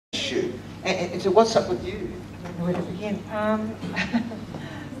And so what's up with you? I don't know where to begin. I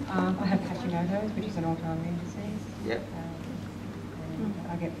have hashimoto, which is an autoimmune disease. Yep. And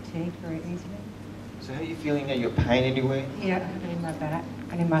I get fatigued very easily. So how are you feeling now? Your pain anywhere? Yeah, I have it in my back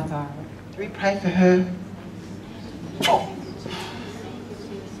and in my thyroid. Do we pray for her? Oh.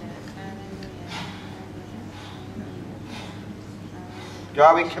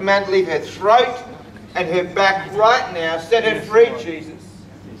 God, we command leave her throat and her back right now. Set her free, Jesus.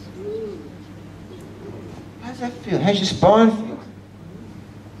 How does that feel? How's your spine feel?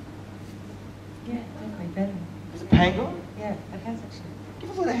 Yeah, definitely better. Is it pain gone? Yeah, it has actually. Give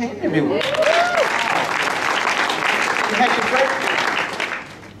us a little hand, everyone. You had your breath?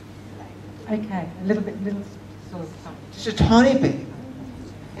 Okay, a little sort of pain. Just a tiny bit.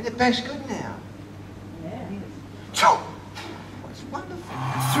 And the back's good now. Yeah, it is. Oh, it's wonderful.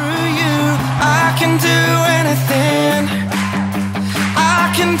 Through you, I can do anything.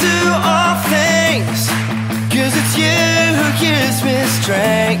 I can do all things. 'Cause it's you who gives me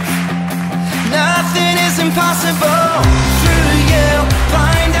strength. Nothing is impossible.